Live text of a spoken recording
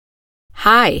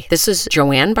Hi, this is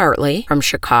Joanne Bartley from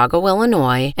Chicago,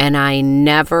 Illinois, and I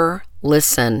never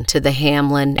listen to the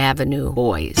Hamlin Avenue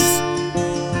Boyz.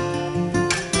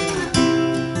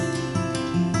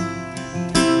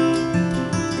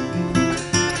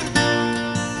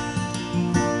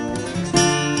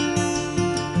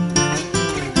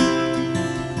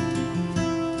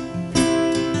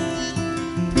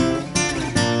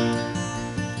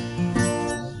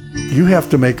 You have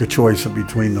to make a choice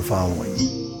between the following.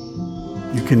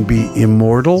 You can be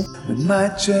immortal, We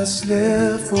might just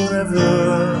live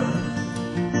forever.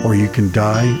 or you can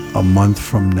die a month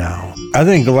from now. I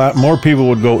think a lot more people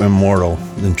would go immortal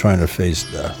than trying to face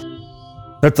death.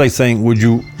 That's like saying, what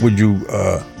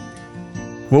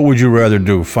would you rather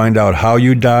do? Find out how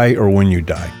you die or when you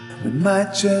die? We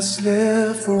might just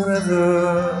live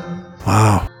forever.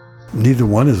 Wow. Neither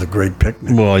one is a great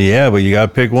picnic. Well, yeah, but you got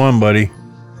to pick one, buddy.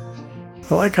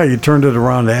 I like how you turned it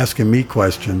around to asking me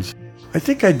questions. I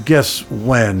think I'd guess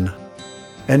when,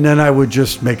 and then I would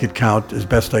just make it count as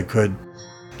best I could.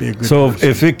 Be a good So person.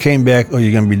 if it came back, oh,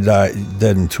 you're going to be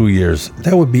dead in 2 years,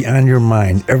 that would be on your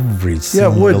mind every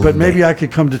single Yeah, it would, but day. maybe I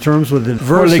could come to terms with it.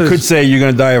 Or they could say you're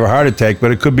going to die of a heart attack,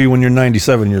 but it could be when you're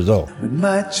 97 years old. We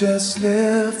might just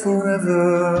live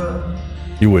forever.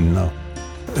 You wouldn't know.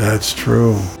 That's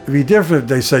true. It'd be different if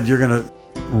they said you're going to,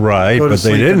 Right, Go to but they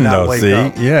sleep and didn't not know, wake see?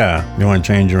 up. Yeah. You want to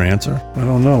change your answer? I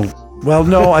don't know. Well,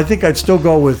 no, I think I'd still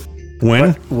go with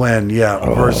When? when, yeah,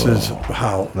 versus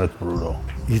how. That's brutal.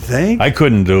 You think? I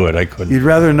couldn't do it. I couldn't. You'd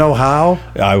rather know how?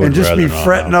 I would And just be rather know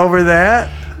fretting how. over that?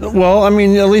 Well, I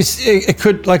mean, at least it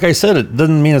could, like I said, it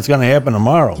doesn't mean it's going to happen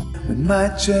tomorrow. We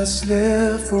might just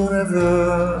live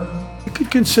forever. You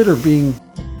could consider being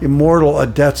immortal a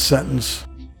death sentence.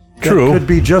 True. That could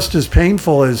be just as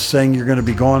painful as saying you're going to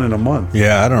be gone in a month.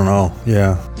 Yeah, I don't know.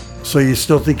 Yeah. So you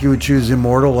still think you would choose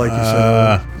immortal, like you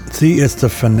said? See, it's the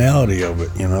finality of it,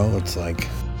 you know? It's like,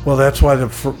 Well, that's why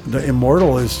the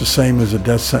immortal is the same as a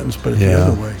death sentence, but the yeah,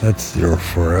 other way. that's your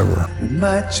forever. We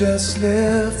might just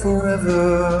live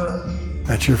forever.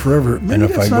 That's your forever. Maybe And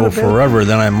if I that's not go a bad forever,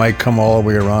 then I might come all the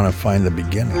way around and find the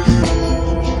beginning.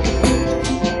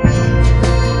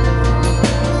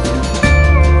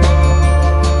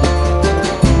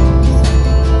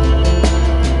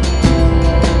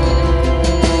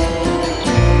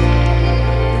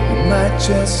 We might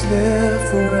just live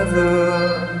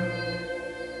forever.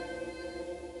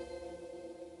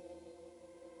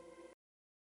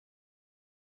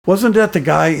 Wasn't that the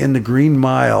guy in the Green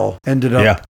Mile ended up,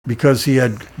 Yeah. because he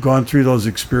had gone through those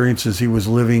experiences, he was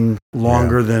living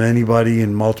longer than anybody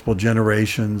in multiple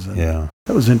generations. And Yeah.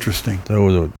 that was interesting. That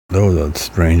was a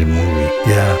strange movie.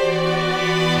 Yeah.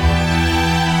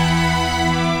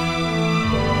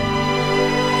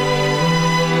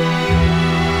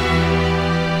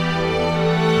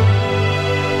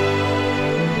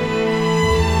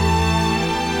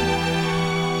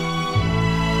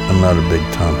 I'm not a big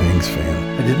Tom Hanks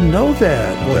fan. I didn't know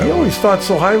that. Well, he always thought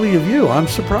so highly of you. I'm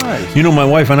surprised. You know, my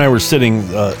wife and I were sitting,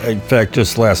 in fact,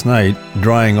 just last night,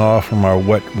 drying off from our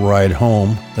wet ride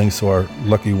home, thanks to our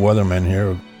lucky weathermen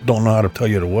here who don't know how to tell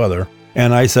you the weather.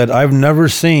 And I said, I've never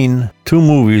seen two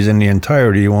movies in the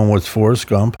entirety. One was Forrest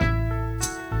Gump.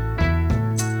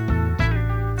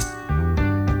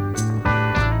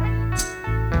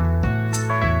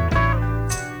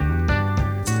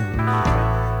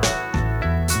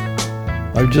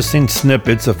 I've just seen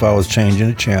snippets if I was changing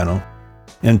the channel.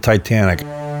 And Titanic.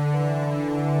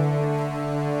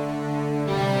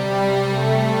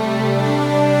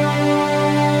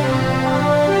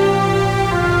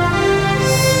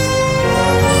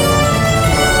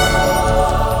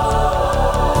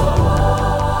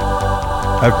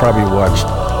 I've probably watched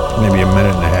maybe a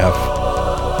minute and a half.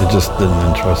 It just didn't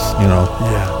interest, you know.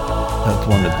 Yeah. That's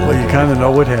one that didn't. Well, you kind of know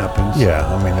what happens. Yeah,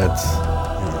 I mean, that's...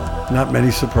 Not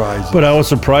many surprises. But I was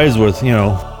surprised with, you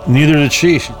know, neither did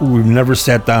she. We've never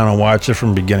sat down and watched it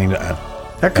from beginning to end.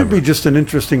 That could be just an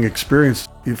interesting experience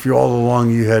if you all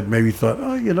along you had maybe thought,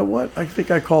 oh, you know what? I think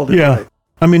I called it Yeah. right.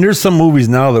 I mean, there's some movies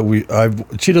now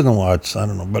that she doesn't watch, I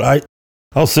don't know, but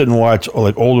I'll sit and watch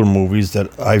like older movies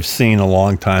that I've seen a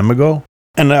long time ago.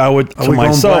 And I would, Are to we going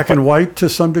myself, black and white to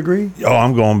some degree? oh,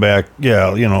 I'm going back,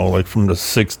 yeah, you know, like from the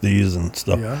 60s and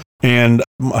stuff. Yeah. And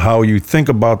how you think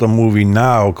about the movie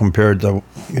now compared to,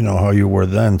 you know, how you were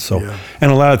then. So, Yeah.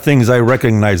 and a lot of things I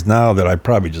recognize now that I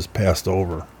probably just passed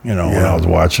over, you know, when Yeah. I was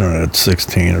watching it at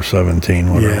 16 or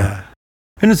 17, whatever. Yeah.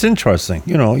 And it's interesting,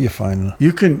 you know, you find...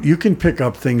 You can pick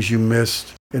up things you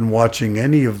missed in watching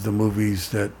any of the movies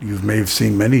that you may have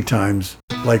seen many times,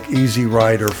 like Easy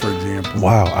Rider, for example.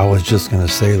 Wow, I was just going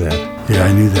to say that. Yeah,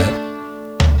 I knew that.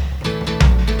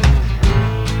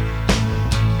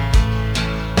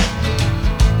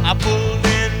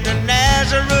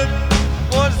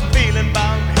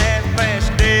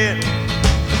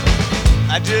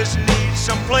 just need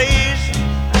some place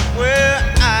where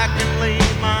I can lay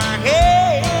my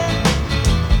head.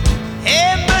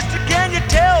 Hey, mister, can you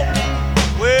tell me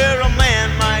where a man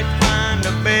might find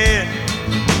a bed?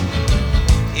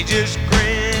 He just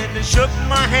grinned and shook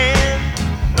my hand.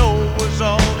 No was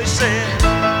all he said.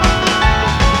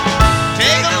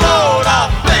 Take a load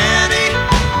off Fanny.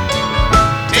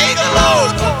 Take a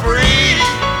load for free.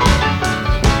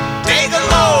 Take a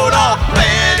load off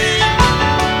Fanny.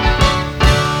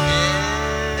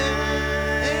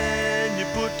 And you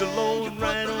put the load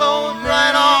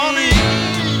right on me.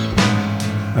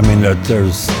 I mean,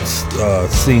 there's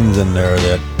scenes in there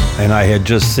that, and I had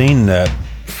just seen that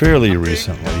fairly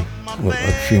recently,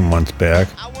 a few months back,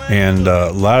 and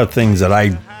a lot of things that I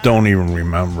don't even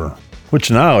remember,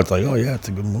 which now it's like, oh yeah, it's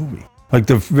a good movie. Like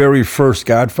the very first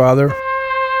Godfather.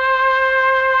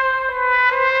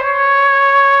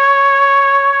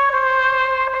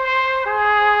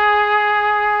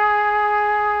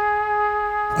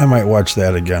 I might watch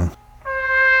that again.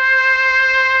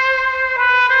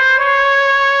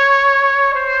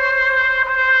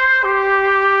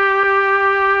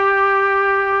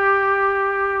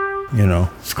 You know,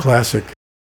 It's classic.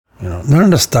 you know, none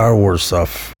of the Star Wars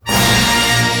stuff.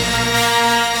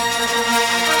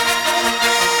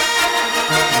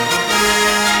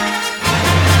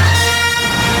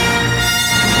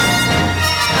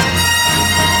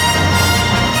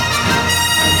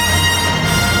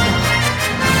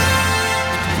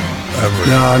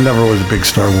 No, I never was a big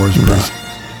Star Wars person.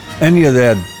 Any of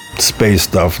that space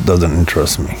stuff doesn't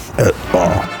interest me at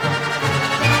all.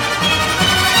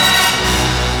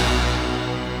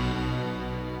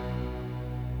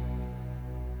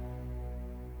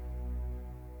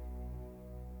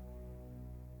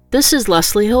 This is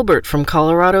Leslie Hilbert from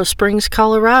Colorado Springs,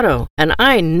 Colorado, and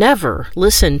I never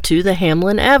listened to the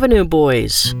Hamlin Avenue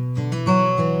Boyz.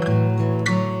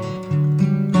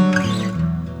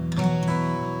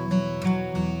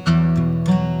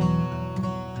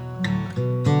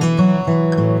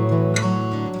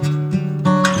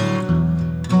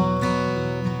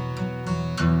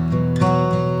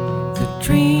 The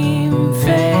dream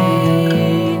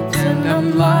fades and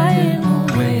I'm lying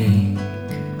awake.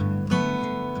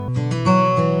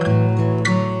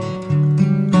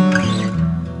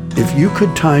 If you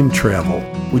could time travel,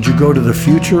 would you go to the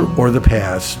future or the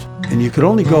past? And you could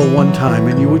only go one time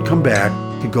and you would come back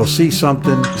to go see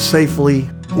something safely.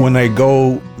 When I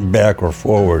go back or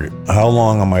forward, how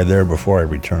long am I there before I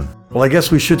return? Well, I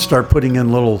guess we should start putting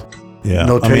in little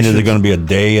notations. I mean, is it going to be a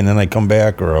day and then I come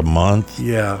back, or a month?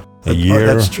 Yeah. A year?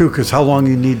 That's true, because how long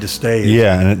you need to stay.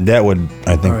 Yeah, and that would,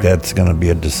 I think Right. that's going to be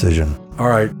a decision. All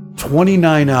right,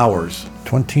 29 hours.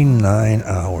 29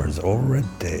 hours over a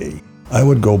day. I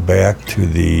would go back to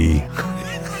the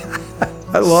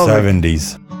I love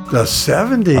 70s. it. The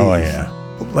 70s. Oh, yeah.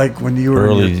 Like when you were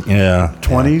Early, in your yeah.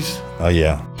 20s? Oh,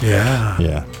 yeah. Yeah.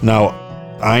 Yeah. Now,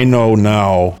 I know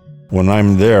now when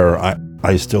I'm there,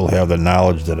 I still have the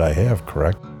knowledge that I have,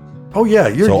 correct? Oh, yeah.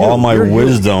 You're So you. all my You're you.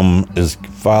 wisdom is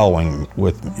following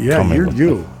with me. Yeah, coming you're with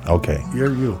you. me. Okay.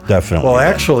 You're you. Definitely. Well,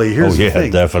 then. actually, here's the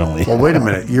thing. Definitely. Well, wait a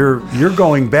minute. You're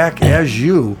going back as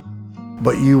you,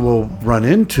 but you will run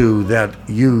into that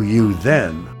you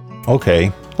then.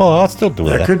 Okay. Well, I'll still do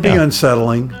that. That could be yeah.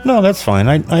 unsettling. No, that's fine.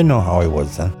 I know how I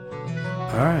was then.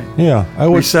 All right. Yeah, I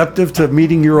would. Receptive to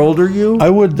meeting your older you? I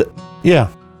would. Yeah.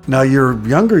 Now, your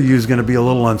younger you is going to be a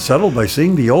little unsettled by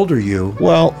seeing the older you.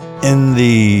 Well, in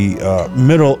the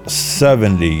middle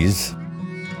 70s,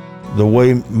 the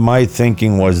way my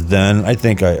thinking was then, I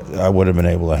think I would have been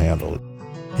able to handle it.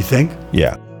 You think?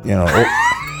 Yeah. You know,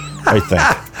 I think.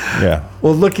 Yeah.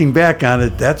 Well, looking back on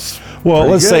it, that's Well,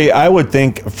 pretty let's good. say I would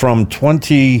think from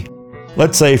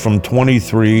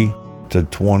 23 to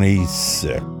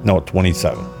 26. No,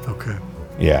 27. Okay.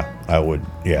 Yeah, I would.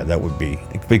 Yeah, that would be.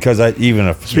 Because even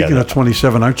if. Speaking yeah, of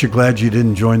 27, aren't you glad you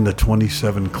didn't join the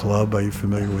 27 Club? Are you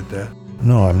familiar with that?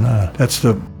 No, I'm not. That's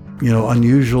the,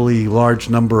 unusually large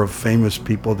number of famous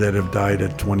people that have died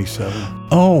at 27.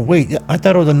 Oh, wait. I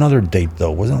thought it was another date,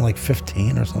 though. Wasn't it like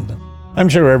 15 or something? I'm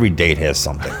sure every date has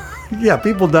something. Yeah,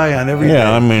 people die on every day.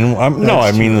 Yeah, I mean,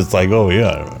 That's true. it's like, oh,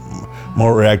 yeah.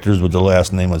 More actors with the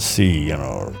last name of C,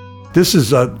 This is,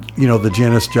 the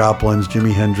Janis Joplin's,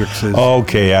 Jimi Hendrix's.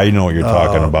 Okay, I know what you're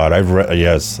talking about. I've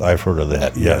heard of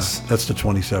that. Yeah, Yes. that's the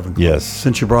 27 Club. Yes.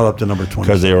 Since you brought up the number 27.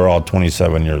 Because they were all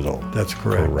 27 years old. That's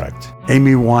correct. Correct.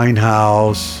 Amy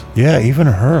Winehouse. Yeah, even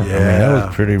her. I mean, that Yeah.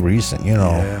 was pretty recent,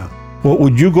 Yeah. Well,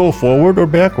 would you go forward or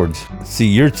backwards? See,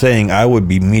 you're saying I would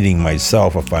be meeting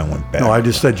myself if I went back. No, I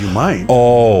just said you might.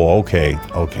 Oh, okay.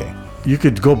 You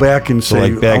could go back and So say,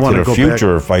 like Back I want to the go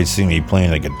Future, if I see me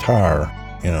playing a guitar,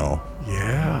 Yeah.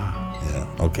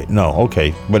 Okay. No,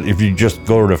 okay. But if you just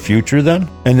go to the future then?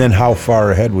 And then how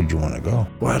far ahead would you want to go?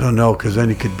 Well, I don't know, because then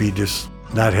you could be just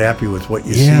not happy with what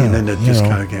you see, and then it just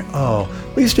kind of get,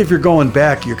 at least if you're going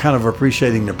back, you're kind of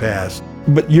appreciating the past.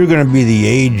 But you're going to be the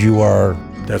age you are.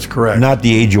 That's correct. Not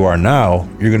the age you are now.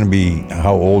 You're going to be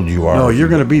how old you are. No, you're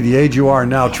going to be the age you are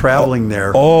now, traveling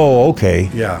there. Oh, okay.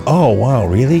 Yeah. Oh, wow,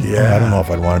 really? Yeah. I don't know if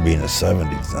I'd want to be in the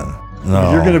 70s then.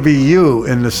 No. You're going to be you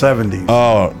in the 70s.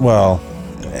 Oh, well.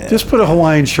 Just put a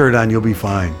Hawaiian shirt on, you'll be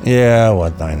fine. Yeah, why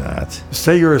not?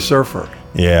 Say you're a surfer.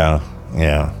 Yeah,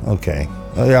 okay.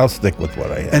 I'll stick with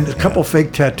what I have. And a couple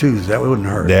fake tattoos, that wouldn't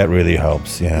hurt. That really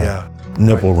helps, yeah.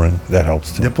 Nipple ring, that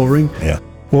helps too. Nipple ring? Yeah.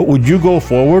 Well, would you go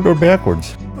forward or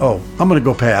backwards? Oh, I'm going to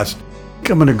go past.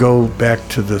 I'm going to go back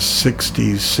to the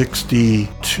 60s,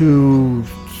 62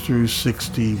 through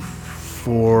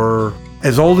 64.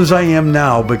 As old as I am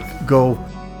now, but go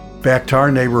back to our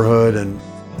neighborhood and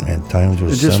times were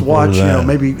just simpler watch, then.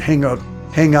 maybe hang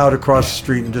out across the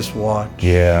street and just watch.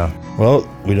 Yeah. Well,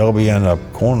 we'd all be on a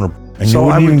corner. And So you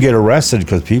I wouldn't even would- get arrested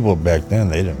because people back then,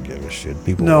 they didn't give a shit.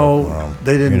 People walked around,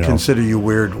 they didn't you know. consider you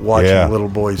weird watching little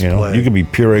boys play. You could be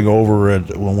peering over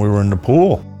at when we were in the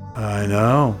pool. I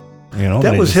know. That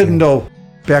That was hidden, though,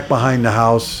 back behind the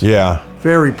house. Yeah.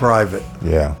 Very private.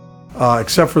 Yeah.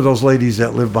 Except for those ladies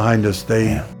that lived behind us.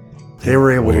 They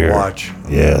were able Weird. to watch.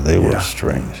 Yeah, they were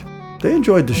strange. They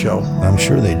enjoyed the show. I'm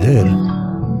sure they did.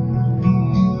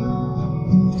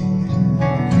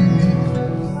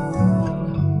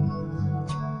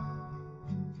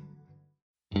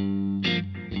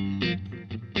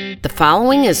 The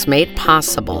following is made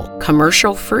possible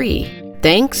commercial-free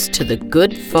thanks to the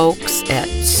good folks at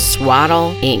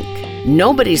Swaddle Inc.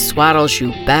 Nobody swaddles you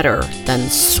better than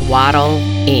Swaddle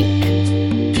Inc.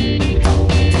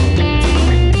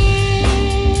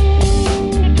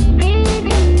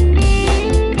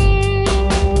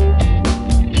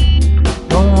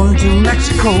 Going to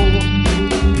Mexico.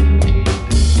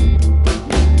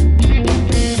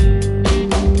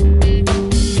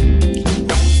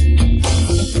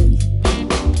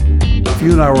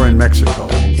 You and I were in Mexico,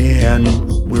 and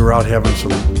we were out having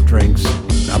some drinks,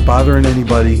 not bothering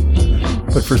anybody.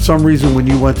 But for some reason, when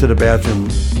you went to the bathroom,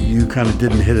 you kind of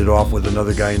didn't hit it off with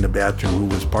another guy in the bathroom who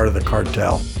was part of the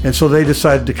cartel. And so they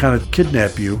decided to kind of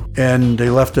kidnap you, and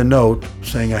they left a note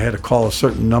saying I had to call a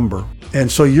certain number.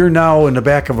 And so you're now in the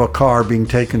back of a car being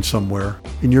taken somewhere,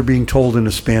 and you're being told in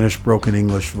a Spanish broken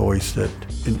English voice that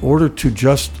in order to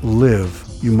just live,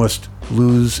 you must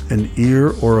lose an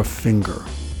ear or a finger.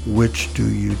 Which do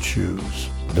you choose?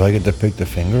 Do I get to pick the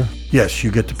finger? Yes, you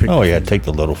get to pick Oh, the yeah, finger. take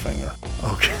the little finger.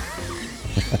 Okay.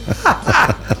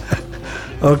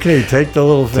 Okay, take the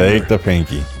little finger. Take the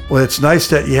pinky. Well, it's nice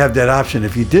that you have that option.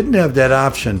 If you didn't have that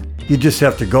option, you just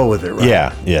have to go with it, right?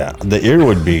 Yeah. The ear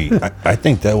would be, I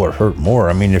think that would hurt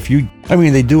more. I mean,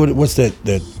 they do it, what's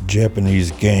that Japanese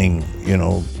gang,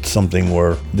 something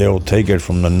where they'll take it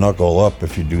from the knuckle up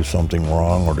if you do something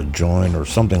wrong or the joint or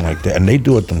something like that. And they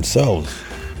do it themselves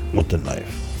with the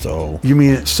knife. So You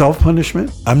mean it's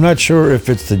self-punishment? I'm not sure if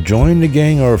it's to join the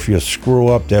gang or if you screw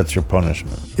up, that's your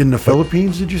punishment. In the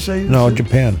Philippines, did you say? No,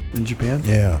 Japan. In Japan?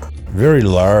 Yeah. Very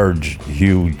large,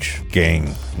 huge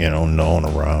gang, known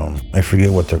around. I forget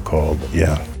what they're called, but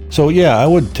yeah. So yeah, I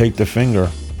would take the finger.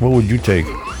 What would you take?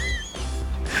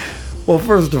 Well,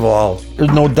 first of all, There's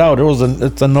no doubt.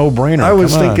 It's a no-brainer. I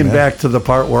was Come on, thinking man. back to the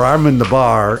part where I'm in the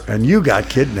bar and you got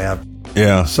kidnapped.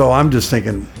 Yeah. So I'm just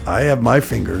thinking, I have my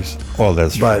fingers. Well,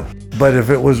 that's true. But if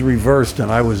it was reversed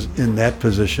and I was in that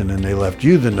position and they left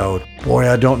you the note, boy,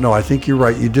 I don't know. I think you're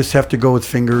right. You just have to go with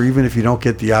finger, even if you don't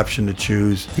get the option to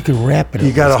choose. You can wrap it.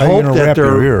 You got to How you hope gonna that wrap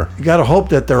your they're. ear? You got to hope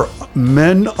that they're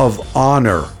men of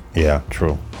honor. Yeah,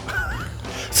 true.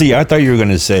 See, I thought you were going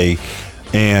to say,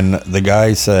 and the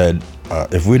guy said,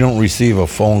 if we don't receive a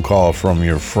phone call from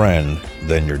your friend,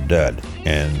 then you're dead.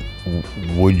 And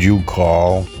would you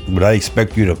call? Would I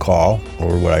expect you to call?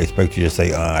 Or would I expect you to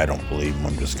say, I don't believe him,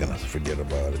 I'm just going to forget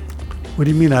about it? What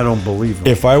do you mean I don't believe him?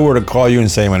 If I were to call you and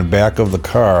say I'm in the back of the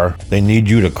car, they need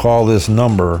you to call this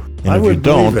number, and I if you would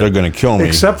don't, believe it. they're going to kill me.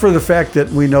 Except for the fact that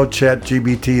we know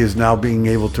ChatGPT is now being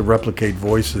able to replicate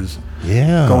voices.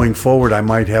 Yeah. Going forward, I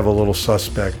might have a little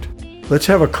suspect. Let's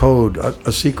have a code,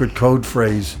 a secret code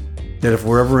phrase that if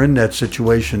we're ever in that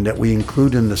situation that we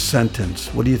include in the sentence.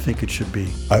 What do you think it should be?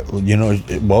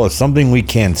 It's something we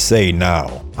can't say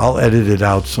now. I'll edit it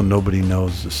out so nobody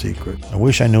knows the secret. I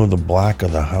wish I knew the block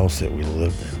of the house that we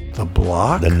lived in. The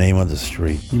block? The name of the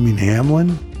street. You mean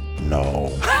Hamlin?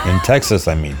 No. In Texas,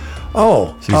 I mean.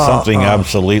 Oh. See, something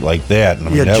obsolete like that. I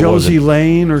mean, Yeah, that Josie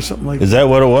Lane or something like that. Is that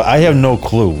what it was? I have no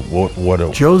clue what it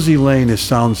was. Josie Lane, it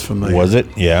sounds familiar. Was it?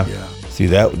 Yeah. Yeah. See,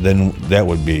 that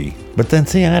would be. But then,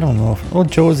 see, I don't know. Oh,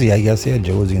 Josie, I guess. Yeah,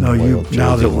 Josie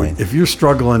and if you're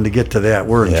struggling to get to that,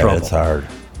 we're in trouble. Yeah, it's hard.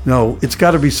 No, it's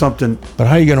got to be something. But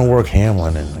how are you going to work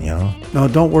Hamlin in, No,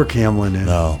 don't work Hamlin in.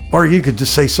 No. Or you could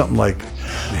just say something like,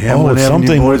 Hamlin Avenue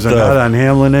something Boys are not on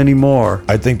Hamlin anymore.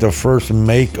 I think the first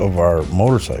make of our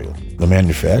motorcycle, the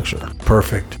manufacturer.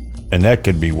 Perfect. And that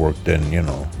could be worked in,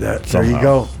 There you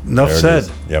go. Enough said.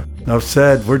 Yep. Enough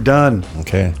said. We're done.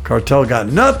 Okay. Cartel got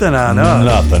nothing on us.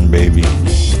 Nothing, baby.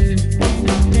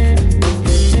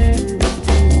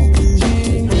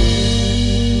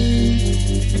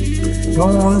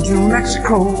 Going to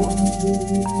Mexico.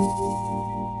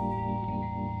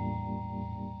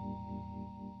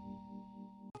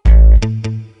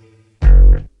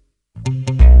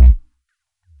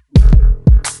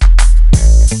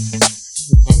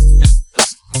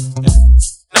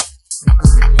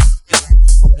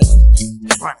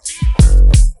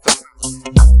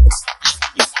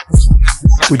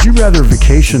 Would you rather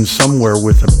vacation somewhere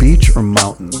with a beach or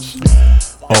mountains?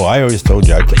 Oh, I always told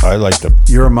you I like to.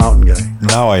 You're a mountain guy.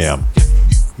 Now I am.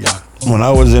 Yeah. When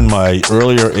I was in my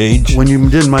earlier age. When you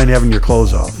didn't mind having your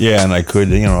clothes off. Yeah, and I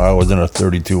could, I was in a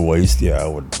 32 waist. Yeah, I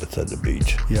would have said the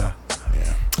beach. Yeah.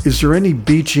 Is there any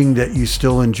beaching that you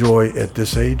still enjoy at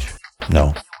this age?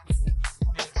 No.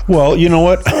 Well, you know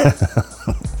what?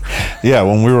 Yeah,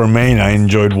 when we were in Maine, I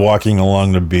enjoyed walking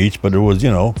along the beach, but it was,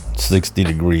 60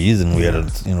 degrees, and we had a,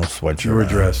 sweatshirt. You were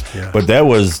dressed, yeah. But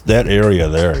that area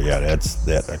there, that's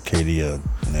that Acadia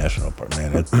National Park,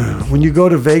 man. That's beautiful. When you go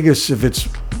to Vegas, if it's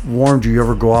warm, do you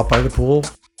ever go out by the pool?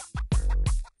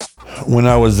 When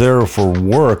I was there for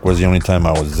work was the only time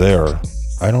I was there.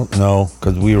 I don't know,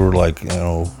 because we were like,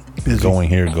 busy. Going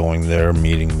here, going there,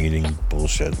 meeting,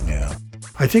 bullshit, yeah.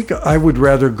 I think I would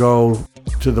rather go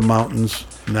to the mountains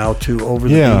now too over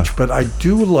the beach, but I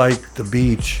do like the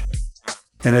beach,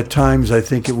 and at times I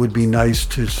think it would be nice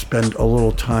to spend a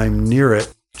little time near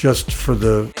it just for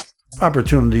the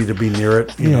opportunity to be near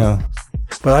it. You know.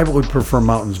 But I would prefer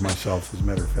mountains myself, as a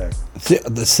matter of fact. See,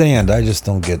 the sand, I just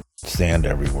don't get sand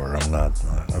everywhere. I'm not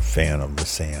a fan of the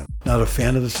sand. Not a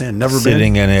fan of the sand? Never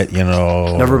Sitting been? in it,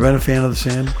 Never been a fan of the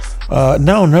sand?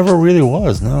 No, never really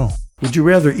was, no. Would you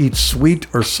rather eat sweet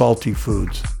or salty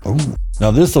foods? Ooh. Now,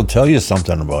 this will tell you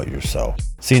something about yourself.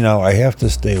 See, now, I have to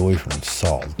stay away from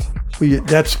salt. Well,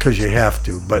 that's because you have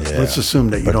to, but let's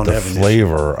assume that you don't have any. The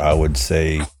flavor, I would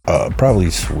say, probably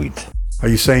sweet. Are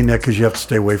you saying that because you have to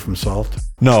stay away from salt?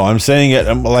 No, I'm saying it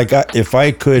if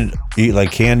I could eat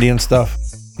like candy and stuff,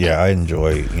 I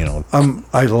enjoy,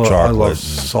 I love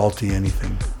salty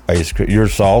anything. Ice cream. Your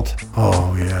salt?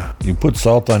 Oh, yeah. You put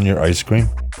salt on your ice cream?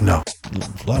 No.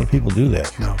 A lot of people do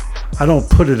that. No. I don't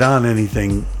put it on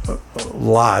anything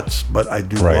lots, but I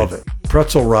do love it.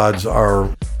 Pretzel rods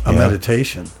are a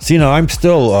meditation. See, now I'm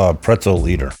still a pretzel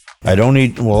eater. I don't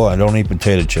eat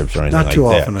potato chips or anything like that. Not too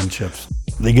often on chips.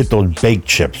 They get those baked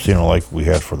chips, like we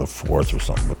had for the 4th or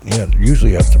something. But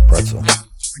usually after pretzel.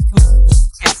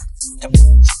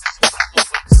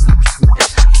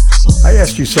 I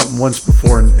asked you something once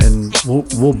before, and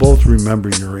we'll both remember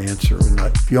your answer.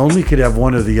 If you only could have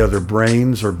one or the other,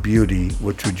 brains or beauty,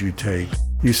 which would you take?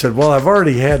 You said, well, I've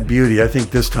already had beauty. I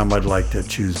think this time I'd like to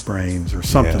choose brains or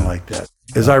something like that,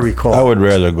 as I recall. I would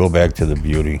rather go back to the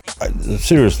beauty.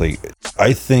 Seriously,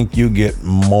 I think you get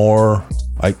more...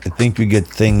 I think you get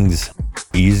things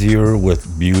easier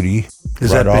with beauty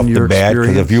right off the bat.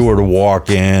 Because if you were to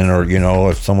walk in, or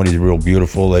if somebody's real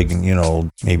beautiful, they can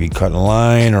maybe cut in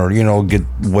line, or get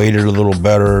weighted a little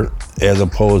better, as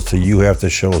opposed to you have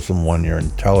to show someone your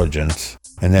intelligence,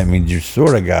 and that means you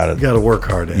sort of got to work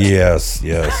hard at it. Yes.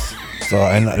 So,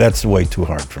 and that's way too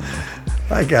hard for me.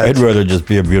 I'd rather just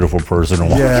be a beautiful person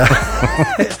and walk. Yeah,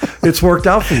 it's worked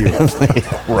out for you.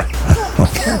 Right.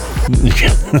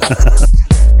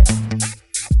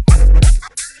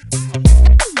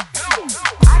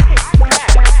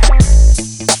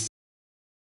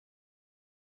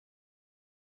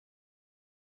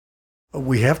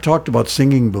 We have talked about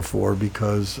singing before,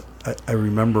 because I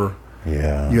remember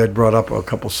you had brought up a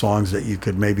couple songs that you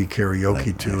could maybe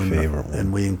karaoke to,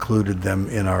 and we included them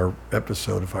in our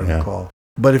episode, if I recall.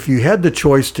 But if you had the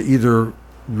choice to either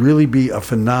really be a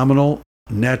phenomenal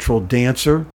natural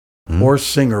dancer or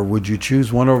singer, would you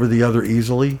choose one over the other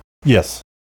easily? Yes.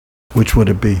 Which would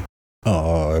it be?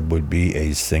 Oh, it would be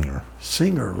a singer.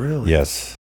 Singer, really?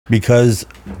 Yes. Because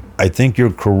I think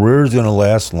your career is going to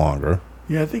last longer.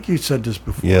 Yeah, I think you said this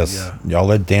before. Yes. All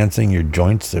that dancing, your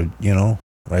joints are,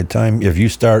 by the time, if you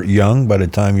start young, by the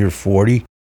time you're 40,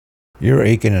 you're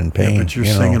aching in pain. Yeah, but you're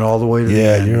singing all the way to the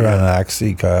end. You're on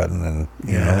Aqui, and,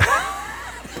 you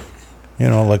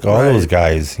know, like all those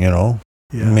guys,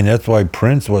 Yeah. I mean, that's why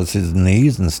Prince was, his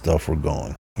knees and stuff were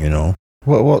going, you know.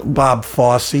 Well, Bob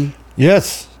Fosse.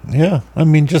 yes, yeah. I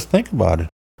mean, just think about it.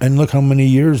 And look how many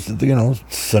years, you know,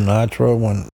 Sinatra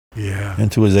went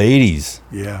into his 80s.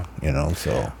 Yeah. You know,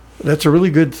 so. That's a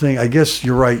really good thing. I guess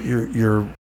you're right. You're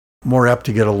more apt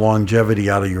to get a longevity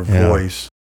out of your voice.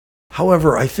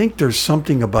 However, I think there's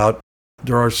something about,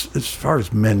 as far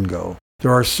as men go,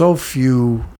 there are so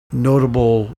few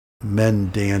notable men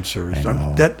dancers.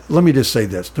 Let me just say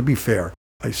this, to be fair,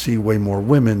 I see way more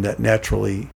women that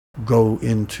naturally go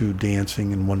into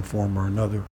dancing in one form or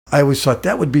another. I always thought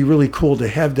that would be really cool to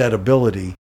have that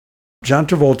ability. John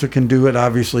Travolta can do it,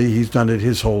 obviously. He's done it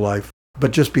his whole life.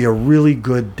 But just be a really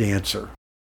good dancer.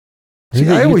 See,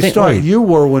 I always thought you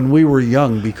were when we were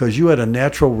young because you had a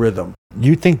natural rhythm.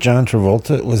 You think John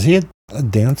Travolta, was he a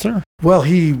dancer? Well,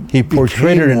 he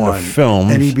portrayed it in the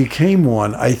films. And he became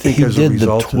one, I think, as a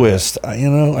result of the twist. You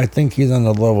know, I think he's on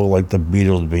the level like the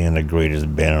Beatles being the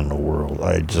greatest band in the world.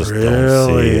 I just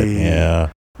don't see it.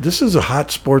 Yeah. This is a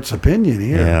hot sports opinion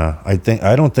here. Yeah.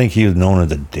 I don't think he was known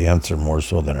as a dancer more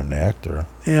so than an actor.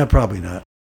 Yeah, probably not.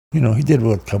 You know, he did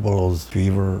a couple of those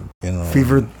Fever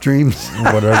Dreams.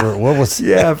 Whatever. What was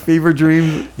Yeah, Fever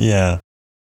Dreams. Yeah.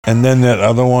 And then that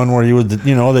other one where he was,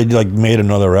 you know, they like made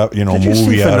another, you know, Did movie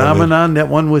you see out Phenomenon, of it. that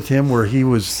one with him where he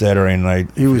was Saturday night.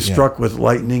 He was struck with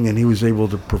lightning and he was able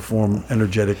to perform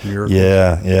energetic miracles.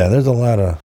 Yeah. There's a lot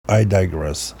of, I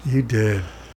digress. You did.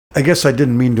 I guess I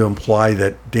didn't mean to imply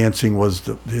that dancing was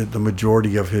the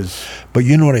majority of his. But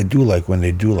you know what I do like when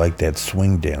they do like that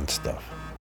swing dance stuff?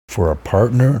 For a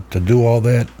partner to do all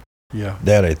that,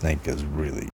 that I think is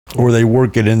really, or they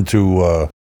work it into,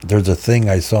 there's a thing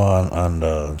I saw on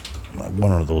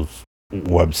one of those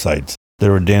websites. They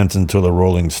were dancing to the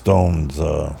Rolling Stones,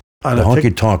 the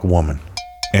Honky Tonk Woman.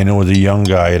 And it was a young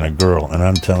guy and a girl. And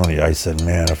I'm telling you, I said,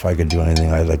 man, if I could do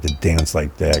anything, I'd like to dance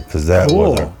like that. Because that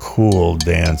was a cool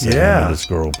dance that this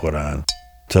girl put on.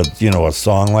 To, you know, a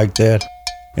song like that.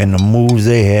 And the moves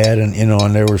they had, and, you know,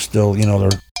 and they were still, you know,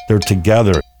 they're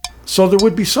together. So there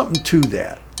would be something to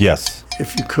that. Yes.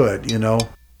 If you could, you know.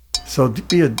 So to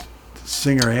be a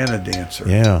singer and a dancer.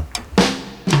 Yeah.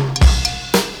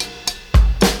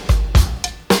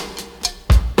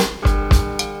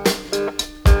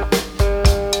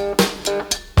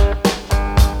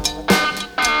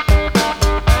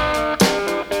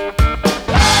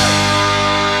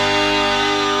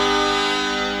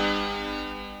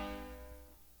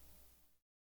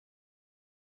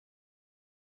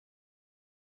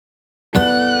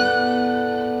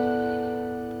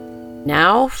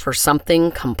 Now for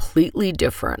something completely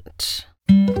different.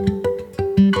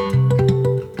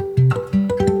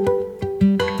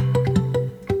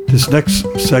 This next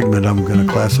segment I'm going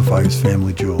to classify as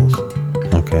family jewels.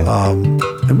 Okay.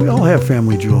 And we all have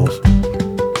family jewels.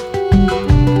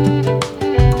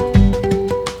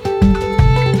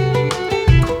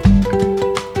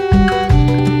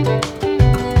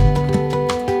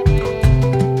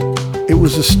 It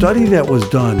was a study that was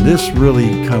done. This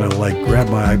really kind of like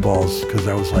grabbed my eyeballs because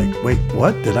I was like, wait,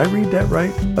 what? Did I read that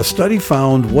right? A study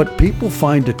found what people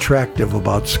find attractive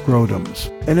about scrotums.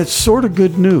 And it's sort of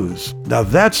good news. Now,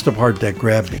 that's the part that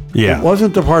grabbed me. Yeah. It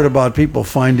wasn't the part about people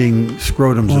finding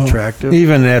scrotums attractive.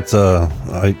 Even that's,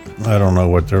 I don't know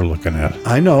what they're looking at.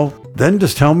 I know. Then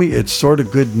just tell me it's sort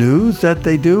of good news that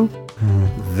they do.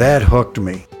 That hooked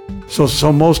me.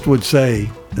 So most would say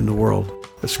in the world,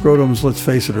 the scrotums, let's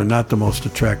face it, are not the most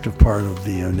attractive part of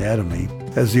the anatomy.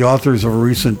 As the authors of a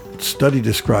recent study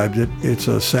described it, it's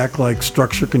a sac-like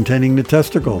structure containing the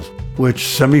testicles, which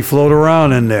semi-float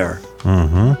around in there.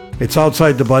 Mm-hmm. It's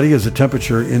outside the body as the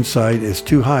temperature inside is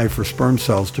too high for sperm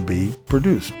cells to be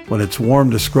produced. When it's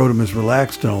warm, the scrotum is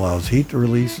relaxed and allows heat to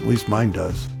release, at least mine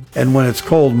does. And when it's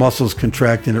cold, muscles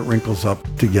contract and it wrinkles up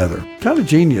together. Kind of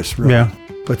genius, really. Yeah.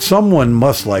 But someone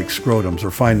must like scrotums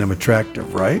or find them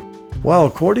attractive, right? Well,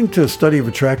 according to a study of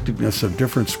attractiveness of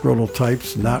different scrotal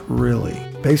types, not really.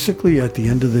 Basically, at the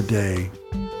end of the day,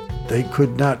 they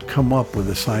could not come up with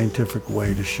a scientific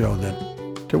way to show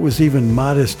that there was even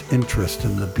modest interest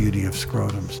in the beauty of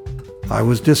scrotums. I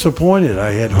was disappointed.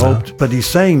 I had hoped, but he's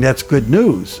saying that's good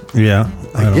news. Yeah.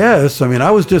 I guess. I mean, I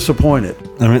was disappointed.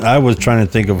 I mean, I was trying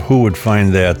to think of who would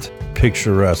find that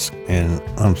picturesque, and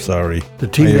I'm sorry.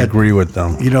 I agree with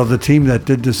them. You know, the team that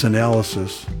did this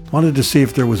analysis wanted to see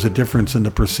if there was a difference in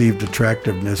the perceived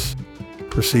attractiveness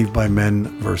perceived by men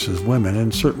versus women,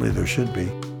 and certainly there should be.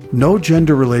 No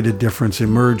gender-related difference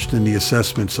emerged in the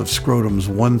assessments of scrotums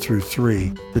 1 through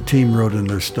 3, the team wrote in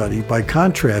their study. By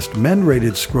contrast, men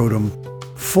rated scrotum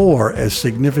 4 as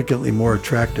significantly more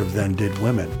attractive than did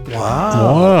women.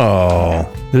 Wow.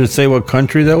 Wow. Did it say what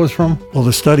country that was from? Well,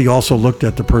 the study also looked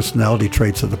at the personality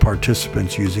traits of the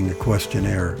participants using a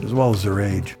questionnaire, as well as their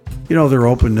age. You know, their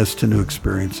openness to new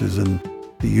experiences and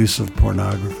the use of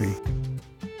pornography.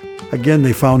 Again,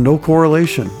 they found no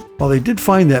correlation. While they did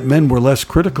find that men were less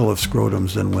critical of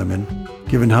scrotums than women,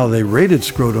 given how they rated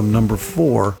scrotum number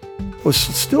 4 was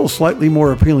still slightly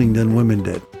more appealing than women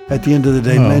did. At the end of the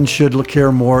day, men should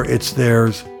care more. It's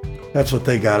theirs. That's what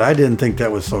they got. I didn't think that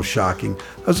was so shocking.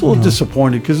 I was a little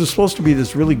disappointed because it's supposed to be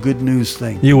this really good news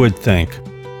thing. You would think.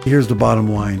 Here's the bottom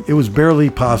line. It was barely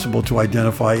possible to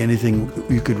identify anything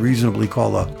you could reasonably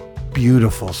call a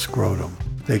beautiful scrotum.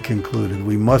 They concluded,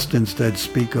 we must instead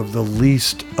speak of the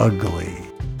least ugly.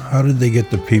 How did they get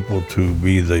the people to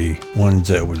be the ones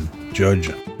that would judge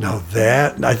it? Now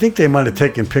that, I think they might have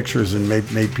taken pictures and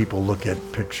made people look at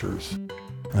pictures.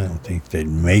 I don't think they'd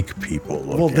make people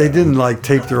look Well, at they them. didn't like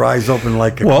tape their eyes open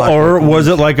like a Well, clock. or was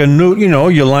it like a new,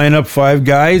 you line up 5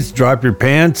 guys, drop your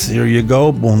pants, here you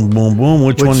go, boom, boom, boom.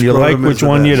 Which one do you like, scrotum is which the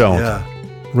one you best? don't? Yeah.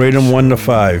 Rate them 1 to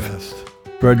 5. Best.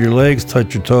 Spread your legs,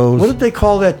 touch your toes. What did they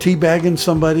call that, teabagging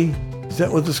somebody? Is that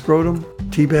what the scrotum?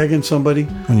 Teabagging somebody?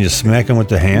 When you smack them with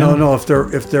the hand? No, if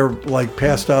they're like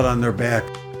passed out on their back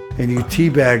and you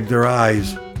teabag their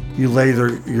eyes, you lay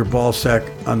your ball sack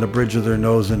on the bridge of their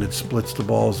nose and it splits the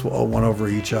balls one over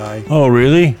each eye. Oh,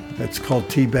 really? That's called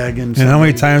teabagging. And how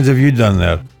many times have you done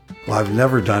that? Well, I've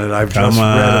never done it. I've Come just read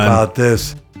on. about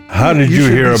this. How did you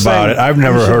should hear be about saying- it? I've you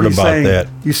never should heard be about saying, that.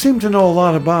 You seem to know a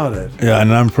lot about it. Yeah,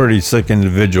 and I'm a pretty sick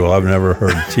individual. I've never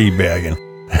heard teabagging.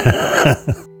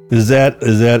 Is that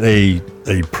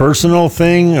a personal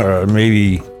thing or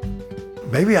maybe?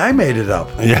 Maybe I made it up.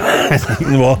 Yeah.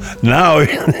 Well, now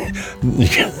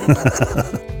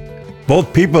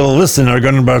both people that listen are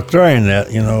going to be trying that.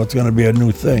 It's going to be a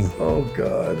new thing. Oh,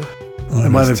 God. I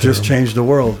might have just changed the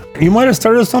world. You might have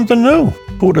started something new.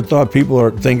 Who would have thought people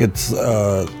think it's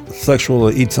sexual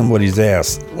to eat somebody's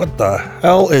ass? What the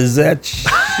hell is that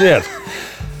shit?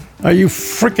 Are you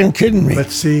freaking kidding me?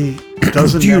 But see,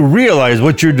 Do you realize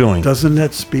what you're doing? Doesn't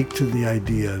that speak to the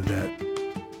idea that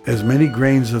as many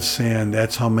grains of sand,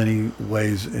 that's how many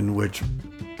ways in which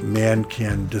man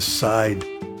can decide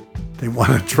they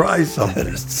want to try something?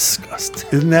 That is disgusting.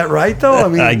 Isn't that right, though? I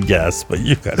mean, I guess, but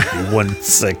you got to be one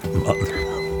sick mother.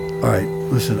 all right,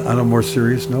 listen, on a more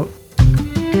serious note,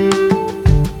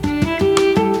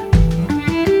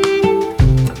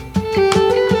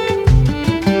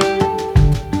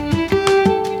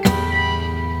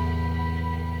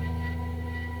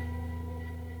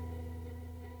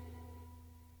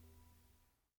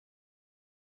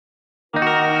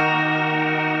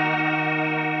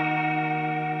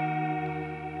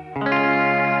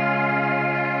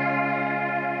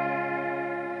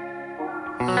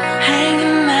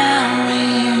 Hanging out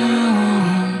with you.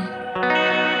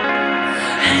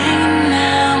 Hanging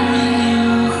out with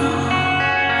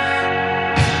you.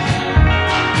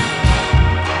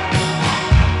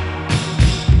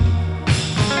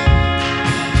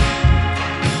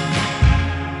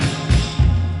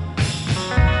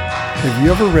 have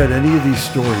you ever read any of these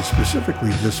stories, specifically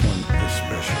this one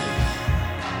especially?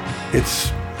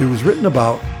 It was written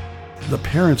about the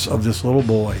parents of this little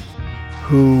boy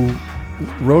who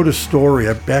wrote a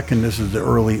story back in, this is the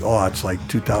early aughts, like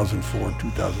 2004,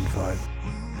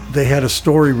 2005. They had a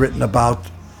story written about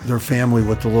their family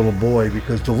with the little boy,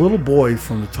 because the little boy,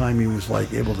 from the time he was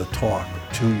like able to talk,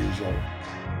 2 years old,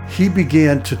 he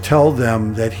began to tell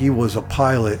them that he was a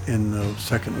pilot in the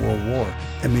Second World War.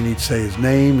 I mean, he'd say his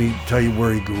name, he'd tell you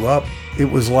where he grew up. It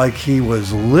was like he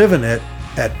was living it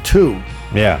at 2.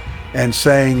 Yeah. And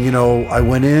saying, I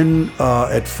went in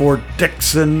at Fort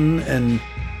Dixon and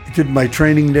did my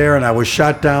training there, and I was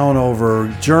shot down over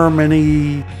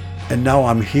Germany, and now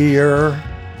I'm here.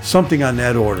 Something on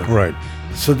that order. Right.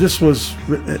 So this was,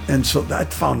 and so I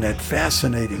found that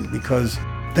fascinating, because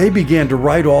they began to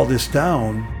write all this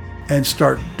down and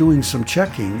start doing some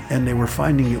checking, and they were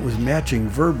finding it was matching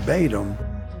verbatim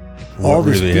all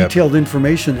this really detailed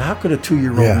information. How could a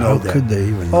 2-year-old know how that? could they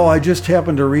even know? Oh, I just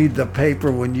happened to read the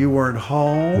paper when you weren't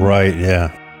home. Right,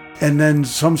 yeah. And then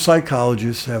some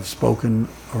psychologists have spoken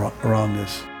around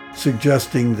this,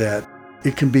 suggesting that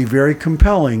it can be very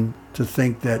compelling to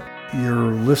think that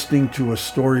you're listening to a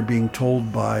story being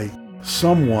told by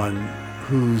someone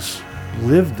who's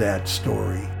lived that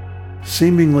story,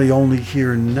 seemingly only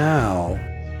here now.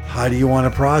 How do you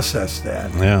want to process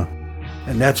that? Yeah.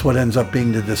 And that's what ends up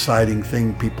being the deciding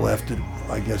thing people have to,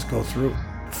 I guess, go through.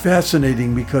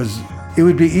 Fascinating, because it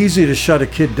would be easy to shut a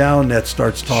kid down that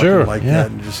starts talking Sure, like yeah.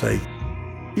 that and just say,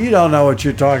 You don't know what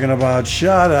you're talking about.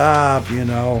 Shut up, you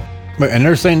know. And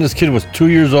they're saying this kid was 2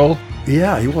 years old?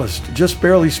 Yeah, he was just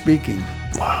barely speaking.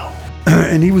 Wow.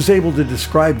 And he was able to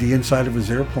describe the inside of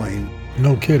his airplane.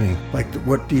 No kidding. Like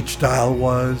what each dial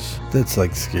was. That's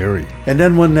like scary. And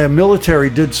then when the military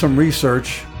did some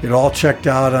research, it all checked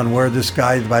out on where this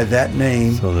guy by that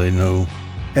name. So they knew.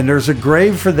 And there's a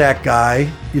grave for that guy,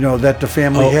 you know, that the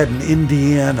family had in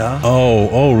Indiana.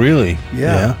 Oh, really?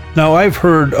 Yeah. Now, I've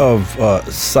heard of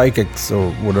psychics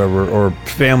or whatever, or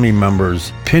family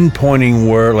members pinpointing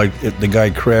where, like, if the guy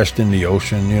crashed in the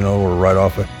ocean, you know, or right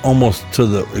off it, almost to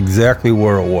the exactly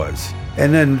where it was.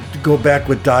 And then go back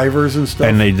with divers and stuff.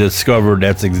 And they discovered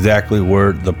that's exactly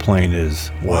where the plane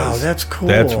was. Wow, that's cool.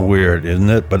 That's weird, isn't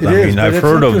it? But I've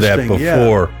heard of that before.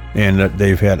 Yeah. And that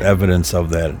they've had evidence of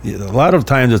that. A lot of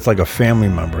times it's like a family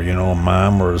member, you know, a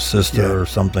mom or a sister or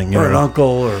something. Or an uncle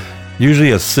or...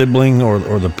 Usually a sibling or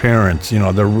the parents, you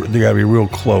know, they got to be real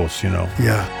close, you know.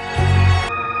 Yeah.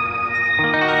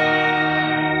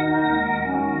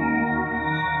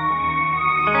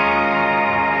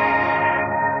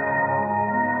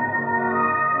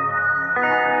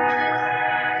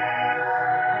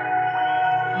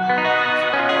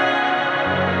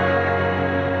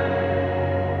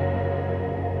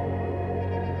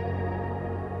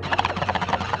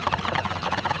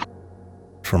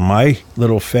 For my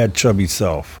little fat chubby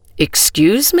self.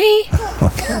 Excuse me?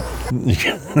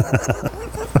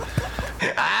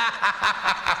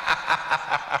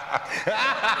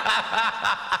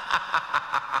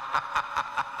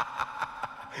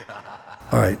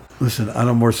 All right, listen, on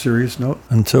a more serious note.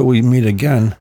 Until we meet again.